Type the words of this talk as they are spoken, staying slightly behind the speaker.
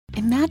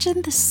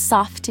Imagine the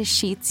softest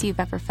sheets you've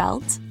ever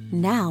felt.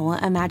 Now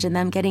imagine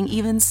them getting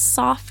even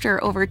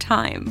softer over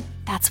time.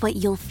 That's what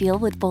you'll feel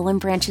with Boll &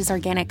 Branch's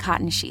organic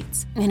cotton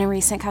sheets. In a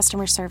recent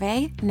customer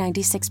survey,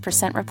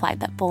 96% replied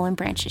that Boll &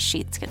 Branch's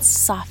sheets get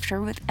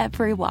softer with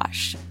every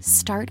wash.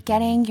 Start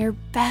getting your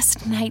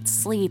best night's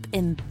sleep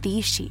in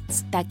these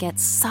sheets that get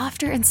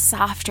softer and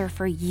softer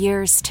for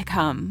years to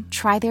come.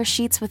 Try their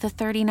sheets with a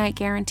 30-night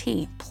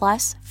guarantee,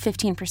 plus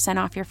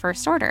 15% off your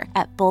first order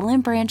at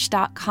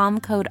bollandbranch.com,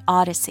 code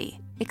Odyssey.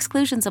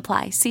 Exclusions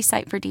apply. See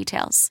site for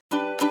details.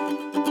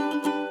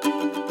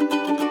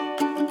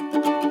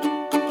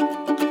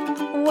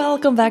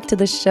 Welcome back to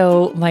the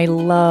show, my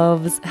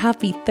loves.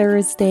 Happy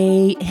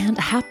Thursday and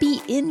happy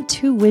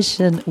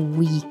Intuition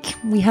Week.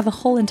 We have a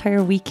whole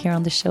entire week here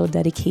on the show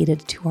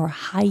dedicated to our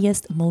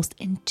highest, most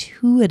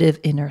intuitive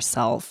inner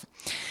self.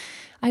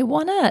 I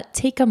want to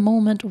take a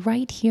moment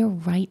right here,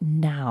 right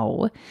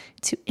now,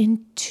 to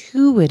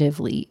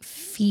intuitively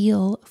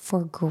feel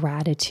for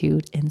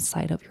gratitude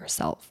inside of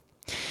yourself.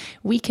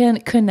 We can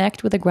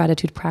connect with a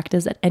gratitude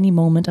practice at any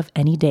moment of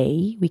any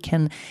day. We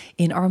can,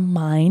 in our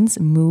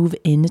minds, move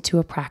into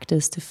a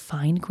practice to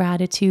find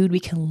gratitude. We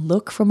can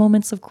look for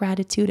moments of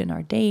gratitude in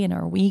our day, in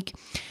our week.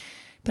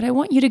 But I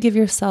want you to give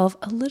yourself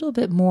a little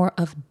bit more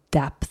of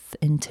depth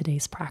in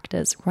today's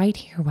practice, right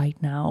here, right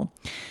now,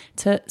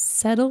 to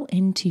settle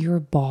into your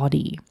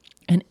body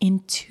and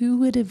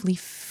intuitively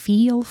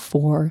feel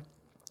for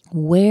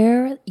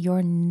where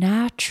your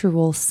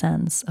natural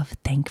sense of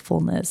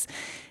thankfulness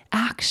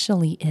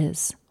actually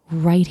is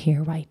right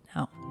here, right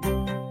now.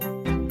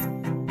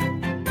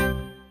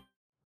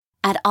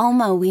 At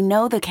Alma, we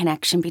know the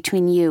connection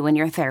between you and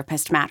your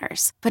therapist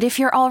matters. But if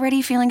you're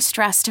already feeling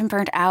stressed and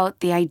burnt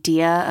out, the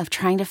idea of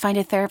trying to find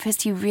a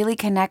therapist you really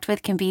connect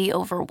with can be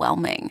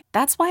overwhelming.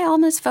 That's why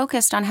Alma's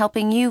focused on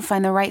helping you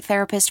find the right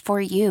therapist for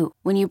you.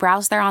 When you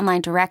browse their online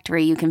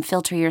directory, you can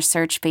filter your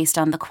search based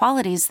on the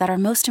qualities that are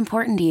most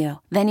important to you.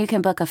 Then you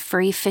can book a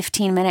free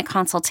 15-minute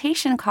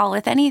consultation call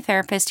with any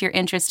therapist you're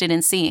interested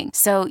in seeing,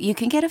 so you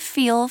can get a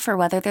feel for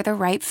whether they're the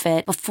right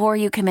fit before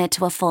you commit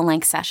to a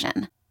full-length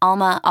session.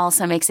 Alma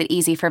also makes it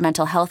easy for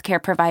mental health care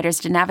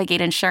providers to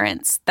navigate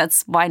insurance.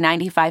 That's why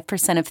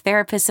 95% of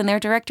therapists in their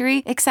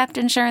directory accept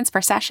insurance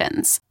for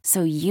sessions,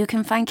 so you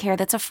can find care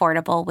that's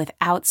affordable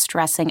without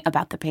stressing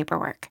about the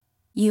paperwork.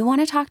 You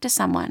want to talk to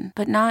someone,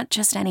 but not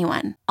just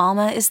anyone.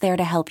 Alma is there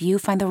to help you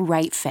find the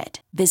right fit.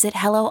 Visit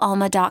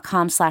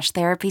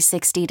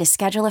helloalma.com/therapy60 to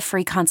schedule a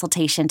free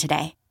consultation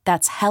today.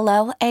 That's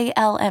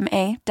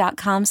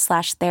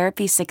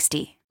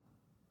helloalma.com/therapy60.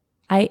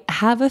 I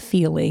have a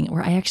feeling,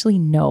 or I actually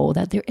know,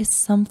 that there is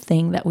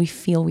something that we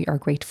feel we are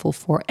grateful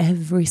for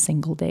every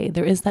single day.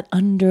 There is that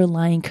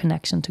underlying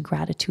connection to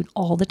gratitude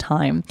all the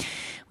time.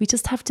 We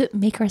just have to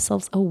make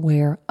ourselves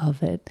aware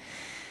of it.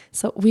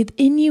 So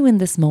within you in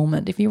this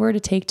moment, if you were to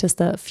take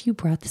just a few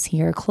breaths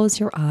here, close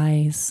your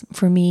eyes.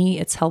 For me,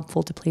 it's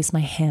helpful to place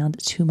my hand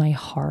to my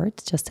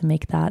heart, just to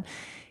make that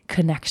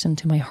connection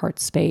to my heart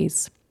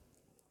space.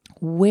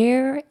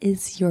 Where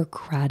is your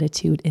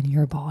gratitude in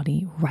your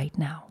body right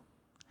now?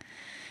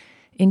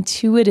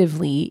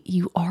 Intuitively,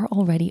 you are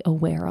already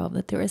aware of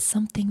that there is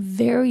something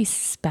very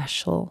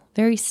special,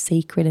 very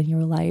sacred in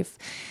your life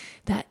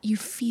that you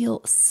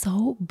feel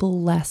so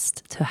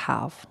blessed to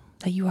have,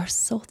 that you are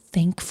so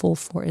thankful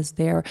for is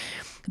there,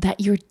 that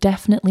you're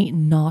definitely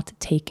not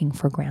taking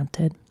for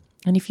granted.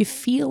 And if you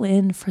feel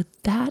in for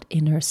that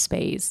inner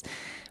space,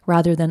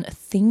 rather than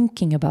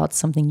thinking about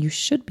something you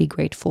should be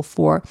grateful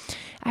for,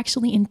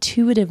 actually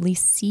intuitively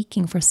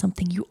seeking for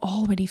something you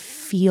already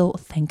feel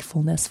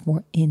thankfulness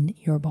for in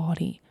your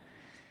body.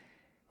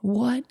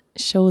 What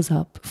shows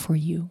up for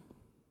you?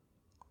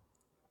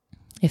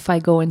 If I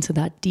go into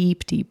that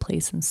deep, deep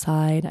place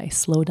inside, I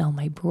slow down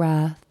my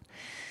breath,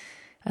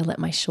 I let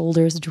my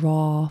shoulders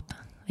drop,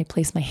 I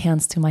place my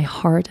hands to my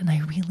heart, and I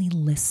really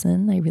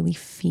listen, I really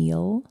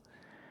feel.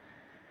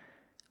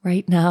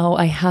 Right now,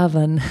 I have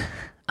an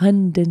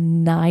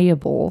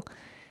undeniable,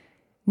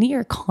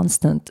 near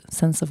constant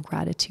sense of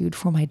gratitude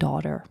for my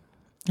daughter.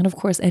 And of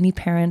course, any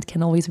parent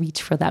can always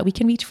reach for that. We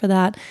can reach for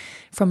that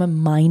from a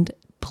mindful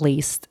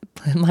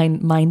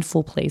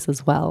place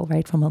as well,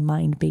 right? From a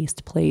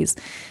mind-based place.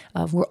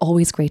 We're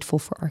always grateful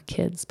for our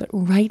kids. But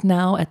right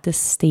now, at this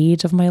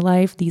stage of my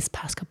life, these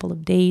past couple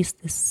of days,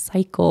 this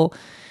cycle,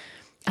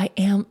 I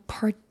am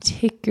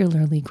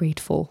particularly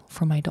grateful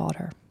for my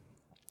daughter,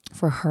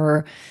 for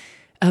her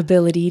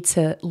ability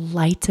to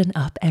lighten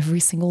up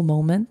every single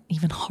moment,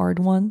 even hard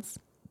ones.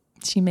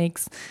 She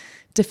makes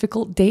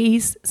difficult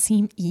days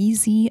seem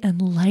easy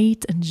and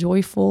light and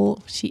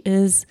joyful. She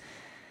just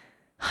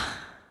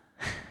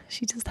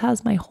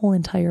has my whole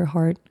entire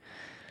heart.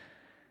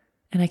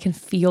 And I can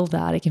feel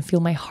that. I can feel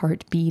my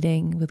heart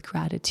beating with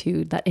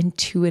gratitude. That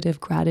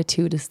intuitive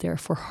gratitude is there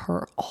for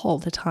her all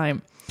the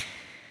time.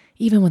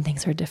 Even when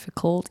things are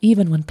difficult,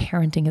 even when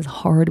parenting is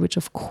hard, which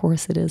of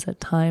course it is at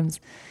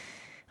times,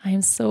 I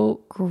am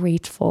so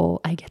grateful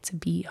I get to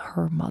be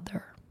her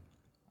mother.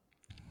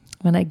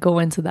 When I go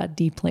into that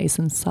deep place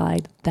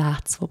inside,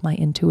 that's what my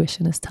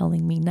intuition is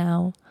telling me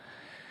now.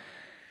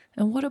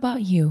 And what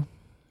about you?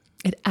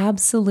 It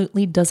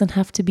absolutely doesn't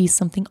have to be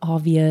something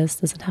obvious,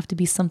 doesn't have to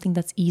be something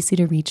that's easy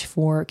to reach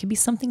for. It could be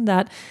something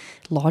that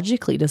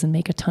logically doesn't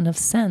make a ton of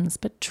sense,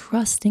 but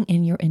trusting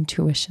in your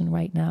intuition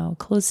right now,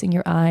 closing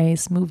your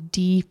eyes, move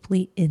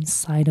deeply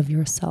inside of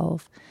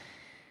yourself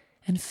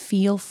and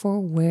feel for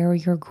where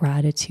your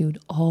gratitude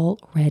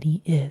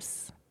already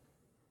is.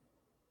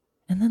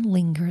 And then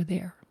linger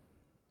there.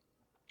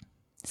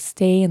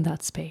 Stay in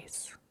that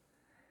space.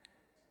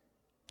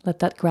 Let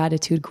that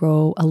gratitude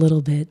grow a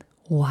little bit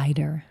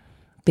wider,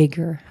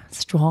 bigger,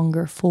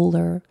 stronger,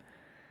 fuller.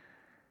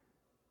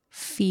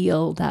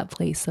 Feel that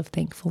place of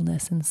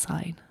thankfulness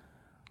inside.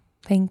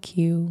 Thank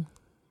you.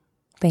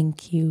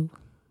 Thank you.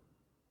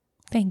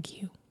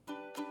 Thank you.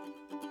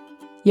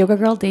 Yoga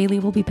Girl Daily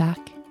will be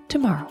back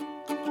tomorrow.